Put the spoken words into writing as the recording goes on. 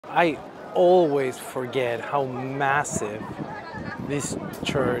I always forget how massive this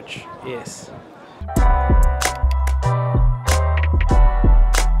church is.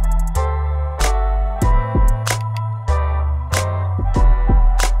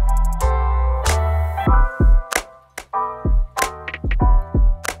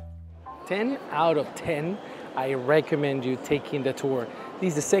 Ten out of 10, I recommend you taking the tour. This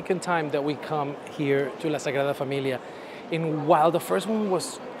is the second time that we come here to La Sagrada Familia. And while the first one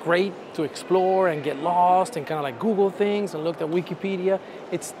was great to explore and get lost and kind of like Google things and look at Wikipedia,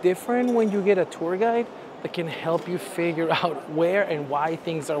 it's different when you get a tour guide that can help you figure out where and why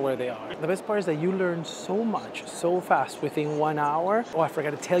things are where they are. The best part is that you learn so much so fast within 1 hour. Oh, I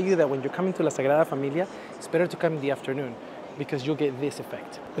forgot to tell you that when you're coming to La Sagrada Familia, it's better to come in the afternoon because you'll get this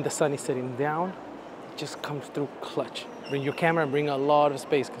effect. When the sun is setting down, it just comes through clutch. Bring your camera and bring a lot of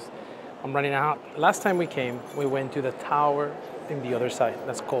space because I'm running out. Last time we came, we went to the tower in the other side.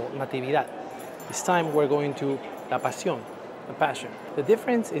 That's called Natividad. This time we're going to La Pasión, the Passion. The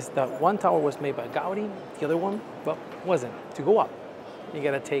difference is that one tower was made by Gauid, the other one, well, wasn't. To go up, you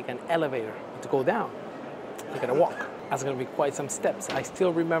gotta take an elevator. To go down, you gotta walk. That's gonna be quite some steps. I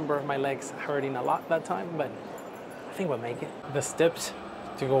still remember my legs hurting a lot that time, but I think we'll make it. The steps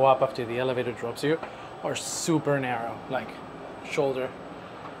to go up after the elevator drops you are super narrow, like shoulder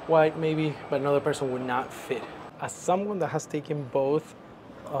wide maybe, but another person would not fit. As someone that has taken both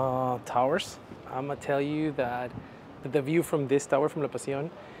towers, I'm gonna tell you that the view from this tower, from La Pasión,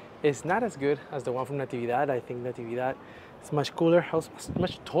 is not as good as the one from Natividad. I think Natividad is much cooler,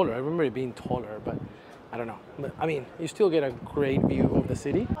 much taller. I remember it being taller, but I don't know. But I mean, you still get a great view of the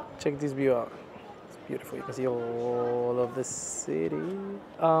city. Check this view out. It's beautiful. You can see all of the city.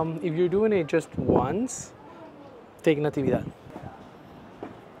 If you're doing it just once, take Natividad.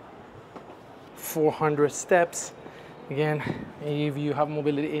 400 steps. Again, if you have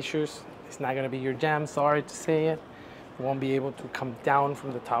mobility issues, it's not gonna be your jam, sorry to say it. You won't be able to come down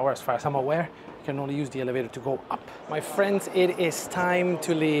from the tower. As far as I'm aware, you can only use the elevator to go up. My friends, it is time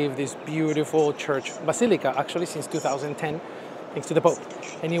to leave this beautiful church, basilica, actually since 2010, thanks to the Pope.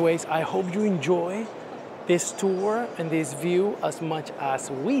 Anyways, I hope you enjoy this tour and this view as much as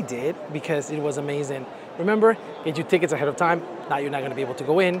we did because it was amazing. Remember, get your tickets ahead of time. Now you're not gonna be able to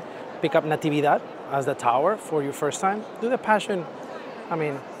go in. Pick up Natividad as the tower for your first time. Do the Passion, I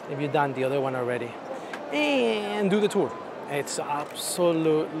mean, if you've done the other one already. And do the tour. It's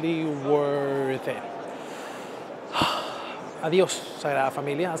absolutely worth it. Adios, Sagrada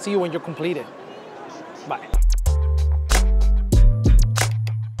Familia. I'll see you when you're completed. Bye.